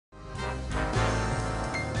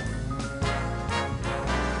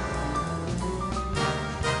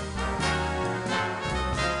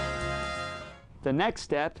The next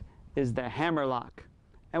step is the hammer lock,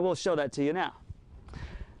 and we'll show that to you now.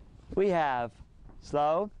 We have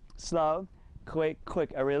slow, slow, quick,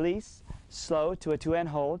 quick, a release, slow to a two-hand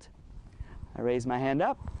hold. I raise my hand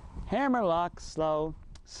up, hammer lock, slow,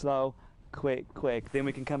 slow, quick, quick. Then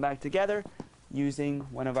we can come back together using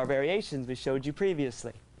one of our variations we showed you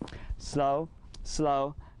previously. Slow,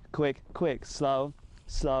 slow, quick, quick, slow,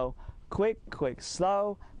 slow, quick, quick,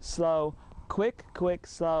 slow, slow, quick, quick,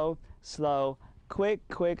 slow, slow, quick,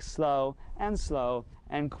 quick, slow,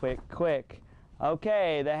 and quick, quick.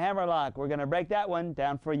 Okay, the hammer lock. We're going to break that one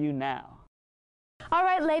down for you now. All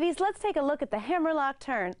right, ladies, let's take a look at the hammer lock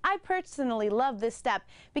turn. I personally love this step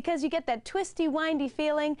because you get that twisty, windy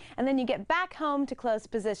feeling, and then you get back home to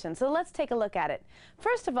closed position. So let's take a look at it.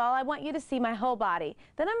 First of all, I want you to see my whole body.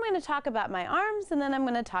 Then I'm going to talk about my arms, and then I'm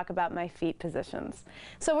going to talk about my feet positions.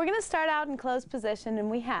 So we're going to start out in closed position, and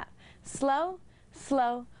we have slow,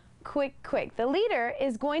 slow, quick, quick. The leader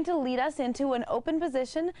is going to lead us into an open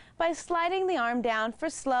position by sliding the arm down for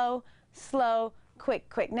slow, slow, quick,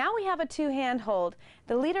 quick. Now we have a two-hand hold.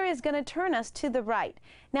 The leader is going to turn us to the right.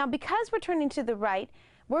 Now, because we're turning to the right,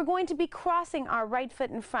 we're going to be crossing our right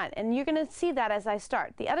foot in front, and you're going to see that as I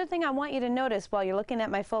start. The other thing I want you to notice while you're looking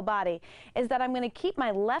at my full body is that I'm going to keep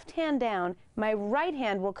my left hand down. My right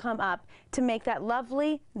hand will come up to make that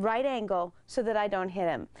lovely right angle so that I don't hit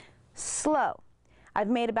him. Slow. I've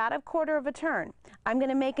made about a quarter of a turn. I'm going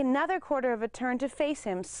to make another quarter of a turn to face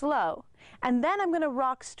him, slow. And then I'm going to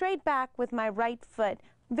rock straight back with my right foot.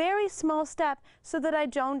 Very small step so that I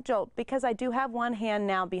don't jolt, because I do have one hand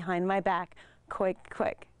now behind my back. Quick,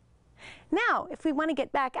 quick. Now, if we want to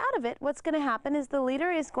get back out of it, what's going to happen is the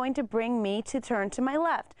leader is going to bring me to turn to my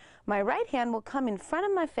left. My right hand will come in front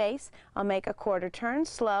of my face. I'll make a quarter turn,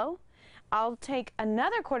 slow. I'll take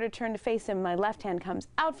another quarter turn to face him. My left hand comes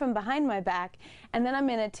out from behind my back, and then I'm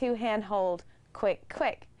in a two-hand hold, quick,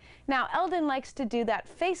 quick. Now, Eldon likes to do that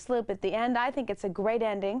face loop at the end. I think it's a great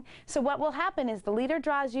ending. So what will happen is the leader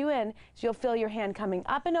draws you in, so you'll feel your hand coming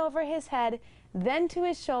up and over his head, then to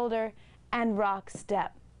his shoulder, and rock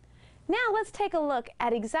step. Now let's take a look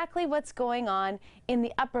at exactly what's going on in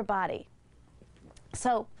the upper body.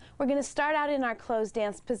 So we're going to start out in our closed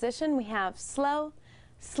dance position. We have slow,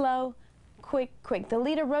 slow, quick, quick. The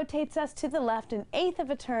leader rotates us to the left an eighth of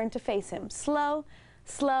a turn to face him. Slow,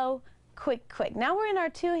 slow, quick, quick. Now we're in our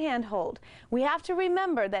two-hand hold. We have to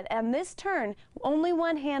remember that on this turn, only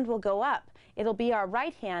one hand will go up. It'll be our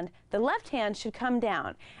right hand. The left hand should come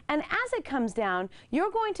down. And as it comes down,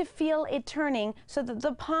 you're going to feel it turning so that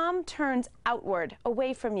the palm turns outward,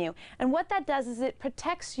 away from you. And what that does is it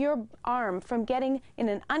protects your arm from getting in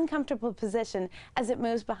an uncomfortable position as it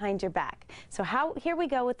moves behind your back. So here we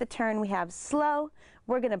go with the turn. We have slow.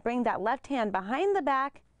 We're going to bring that left hand behind the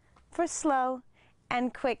back for slow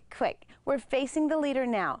and quick, quick. We're facing the leader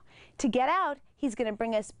now. To get out, he's going to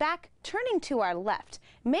bring us back, turning to our left.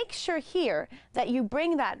 Make sure here that you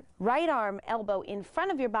bring that right arm, elbow in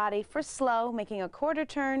front of your body for slow, making a quarter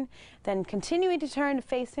turn, then continuing to turn to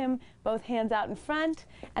face him, both hands out in front,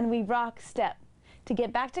 and we rock step. To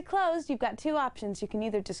get back to closed, you've got two options. You can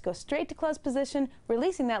either just go straight to closed position,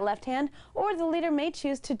 releasing that left hand, or the leader may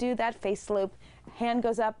choose to do that face loop. Hand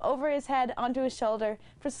goes up over his head, onto his shoulder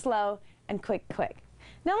for slow and quick, quick.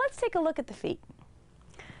 Now let's take a look at the feet.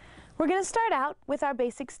 We're going to start out with our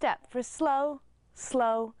basic step for slow,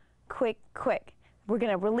 slow, quick, quick. We're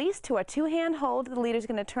going to release to a two-hand hold. The leader's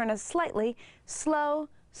going to turn us slightly, slow,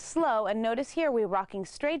 slow, and notice here we're rocking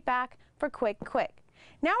straight back for quick, quick.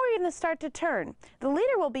 Now we're going to start to turn. The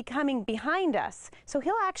leader will be coming behind us, so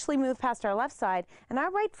he'll actually move past our left side, and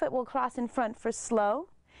our right foot will cross in front for slow.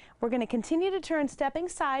 We're going to continue to turn, stepping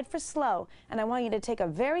side for slow, and I want you to take a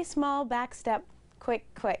very small back step, quick,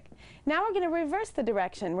 quick. Now we're going to reverse the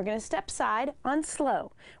direction. We're going to step side on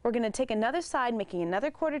slow. We're going to take another side, making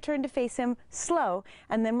another quarter turn to face him, slow,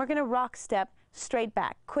 and then we're going to rock step straight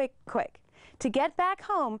back, quick, quick. To get back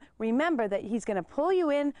home, remember that he's going to pull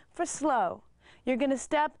you in for slow. You're going to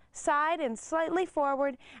step side and slightly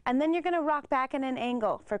forward, and then you're going to rock back in an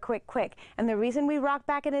angle for quick, quick. And the reason we rock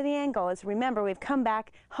back into the angle is, remember, we've come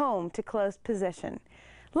back home to closed position.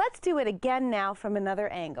 Let's do it again now from another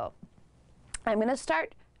angle. I'm going to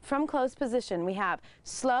start from closed position. We have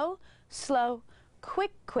slow, slow,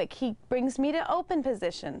 quick, quick. He brings me to open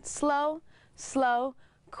position. Slow, slow,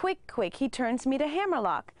 quick, quick. He turns me to hammer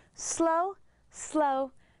lock. Slow,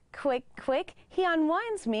 slow, quick, quick. He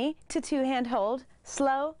unwinds me to two-hand hold.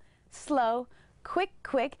 Slow, slow, quick,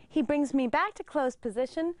 quick. He brings me back to closed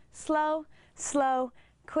position. Slow, slow,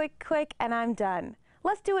 quick, quick, and I'm done.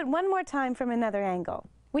 Let's do it one more time from another angle.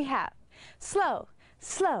 We have slow,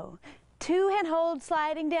 slow, 2-hand hold,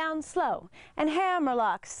 sliding down slow, and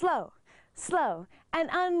hammerlock, slow, slow, and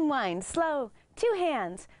unwind, slow. 2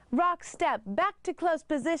 hands, rock step, back to close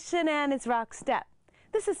position, and it's rock step.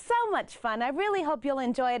 This is so much fun. I really hope you'll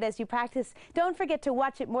enjoy it as you practice. Don't forget to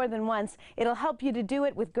watch it more than once. It'll help you to do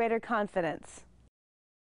it with greater confidence.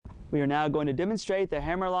 We are now going to demonstrate the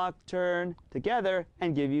hammerlock turn together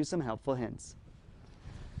and give you some helpful hints.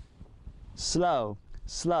 Slow,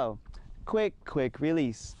 slow, quick, quick,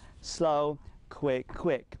 release. Slow, quick,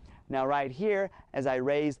 quick. Now right here, as I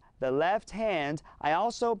raise the left hand, I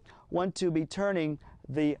also want to be turning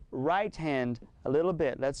the right hand a little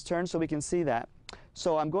bit. Let's turn so we can see that.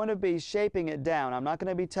 So I'm going to be shaping it down. I'm not going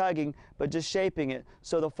to be tugging, but just shaping it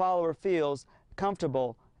so the follower feels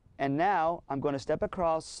comfortable. And now I'm going to step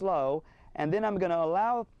across slow, and then I'm going to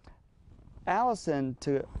allow Allison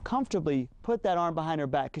to comfortably put that arm behind her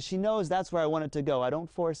back because she knows that's where I want it to go. I don't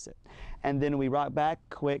force it. And then we rock back,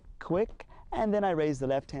 quick, quick, and then I raise the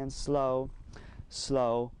left hand, slow,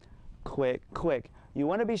 slow, quick, quick. You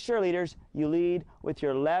want to be sure, leaders, you lead with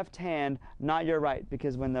your left hand, not your right,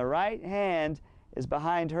 because when the right hand is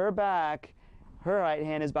behind her back, her right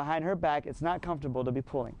hand is behind her back, it's not comfortable to be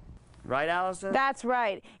pulling. Right, Allison? That's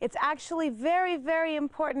right. It's actually very, very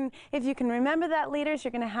important. If you can remember that, leaders,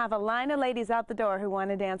 you're going to have a line of ladies out the door who want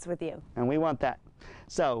to dance with you. And we want that.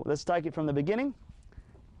 So let's start it from the beginning.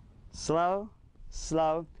 Slow,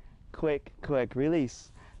 slow, quick, quick,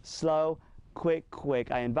 release. Slow, quick, quick.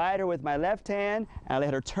 I invite her with my left hand, and I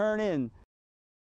let her turn in